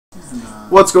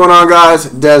What's going on, guys?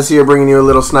 Dez here, bringing you a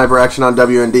little sniper action on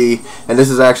WMD, and this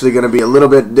is actually going to be a little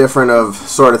bit different of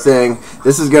sort of thing.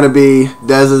 This is going to be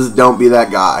Dez's Don't Be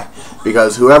That Guy,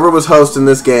 because whoever was hosting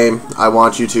this game, I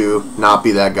want you to not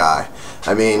be that guy.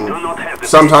 I mean,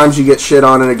 sometimes you get shit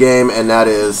on in a game, and that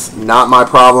is not my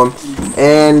problem,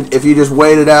 and if you just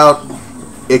wait it out,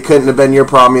 it couldn't have been your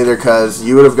problem either, because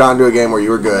you would have gotten to a game where you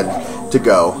were good to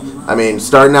go. I mean,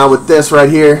 starting out with this right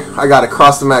here, I got a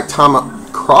cross the map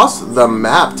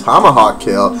tomahawk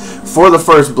kill for the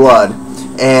first blood,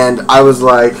 and I was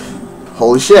like,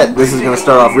 holy shit, this is going to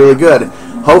start off really good.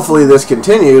 Hopefully this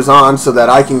continues on so that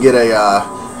I can get a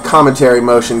commentary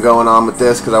motion going on with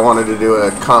this, because I wanted to do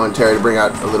a commentary to bring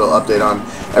out a little update on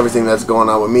everything that's going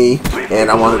on with me, and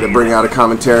I wanted to bring out a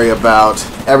commentary about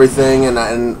everything, and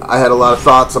I had a lot of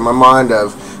thoughts on my mind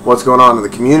of what's going on in the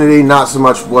community, not so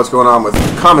much what's going on with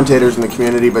commentators in the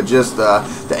community, but just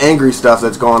the angry stuff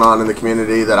that's going on in the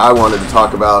community that I wanted to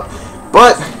talk about.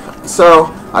 But, so,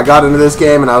 I got into this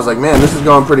game, and I was like, man, this is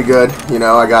going pretty good. You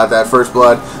know, I got that first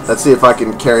blood. Let's see if I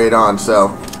can carry it on. So,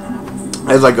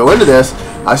 as I go into this,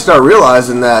 I start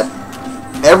realizing that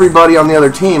everybody on the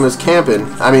other team is camping.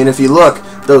 I mean, if you look,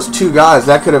 those two guys,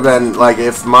 that could have been, like,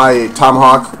 if my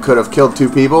tomahawk could have killed two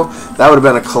people, that would have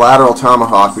been a collateral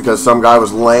tomahawk, because some guy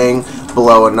was laying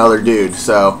below another dude.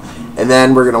 So, and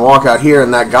then we're going to walk out here,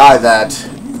 and that guy that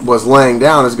was laying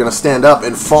down is going to stand up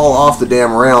and fall off the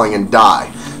damn railing and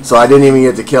die. So I didn't even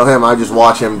get to kill him, I just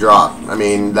watch him drop. I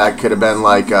mean, that could have been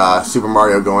like Super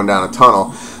Mario going down a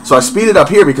tunnel. So I speeded up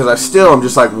here because I'm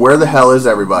just like, where the hell is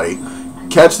everybody?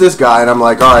 Catch this guy, and I'm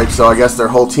like, alright, so I guess their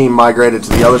whole team migrated to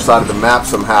the other side of the map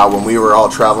somehow when we were all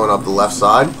traveling up the left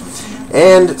side.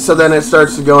 And so then it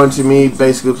starts to go into me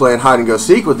basically playing hide and go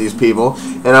seek with these people,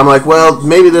 and I'm like, well,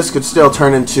 maybe this could still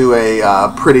turn into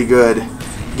a pretty good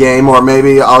game, or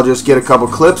maybe I'll just get a couple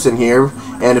clips in here.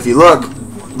 And if you look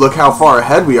how far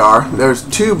ahead we are. There's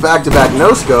two back-to-back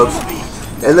no-scopes.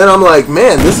 And then I'm like,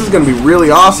 man, this is going to be really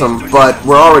awesome, but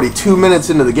we're already 2 minutes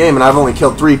into the game, and I've only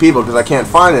killed 3 people because I can't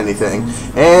find anything.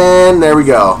 And there we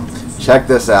go. Check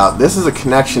this out. This is a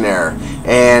connection error.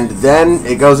 And then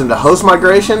it goes into host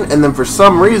migration, and then for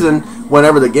some reason,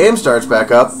 whenever the game starts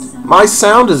back up, my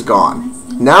sound is gone.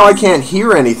 Now I can't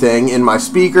hear anything in my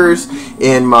speakers,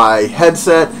 in my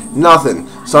headset, nothing.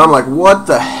 So I'm like, what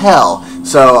the hell?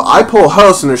 So I pull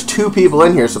host, and there's 2 people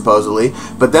in here supposedly,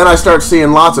 but then I start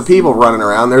seeing lots of people running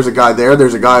around. There's a guy there,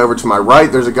 there's a guy over to my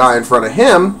right, there's a guy in front of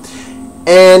him,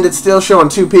 and it's still showing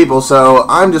 2 people. So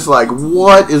I'm just like,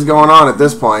 what is going on at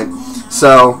this point?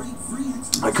 So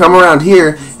I come around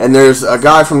here, and there's a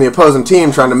guy from the opposing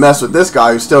team trying to mess with this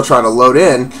guy who's still trying to load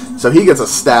in, so he gets a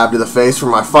stab to the face for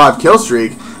my 5 kill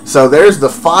streak. So there's the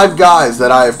 5 guys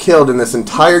that I have killed in this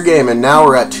entire game, and now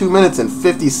we're at 2 minutes and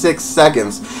 56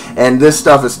 seconds, and this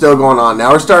stuff is still going on.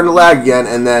 Now we're starting to lag again,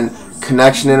 and then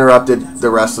connection interrupted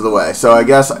the rest of the way. So I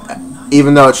guess,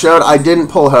 even though it showed, I didn't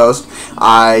pull host.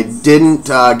 I didn't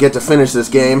get to finish this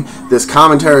game. This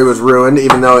commentary was ruined,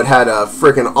 even though it had a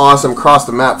freaking awesome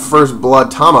cross-the-map first blood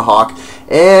tomahawk.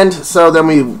 And so then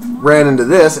we ran into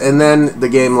this, and then the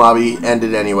game lobby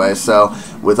ended anyway. So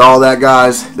with all that,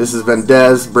 guys, this has been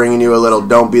Dez bringing you a little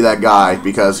Don't Be That Guy,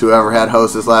 because whoever had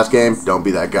host this last game, don't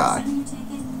be that guy.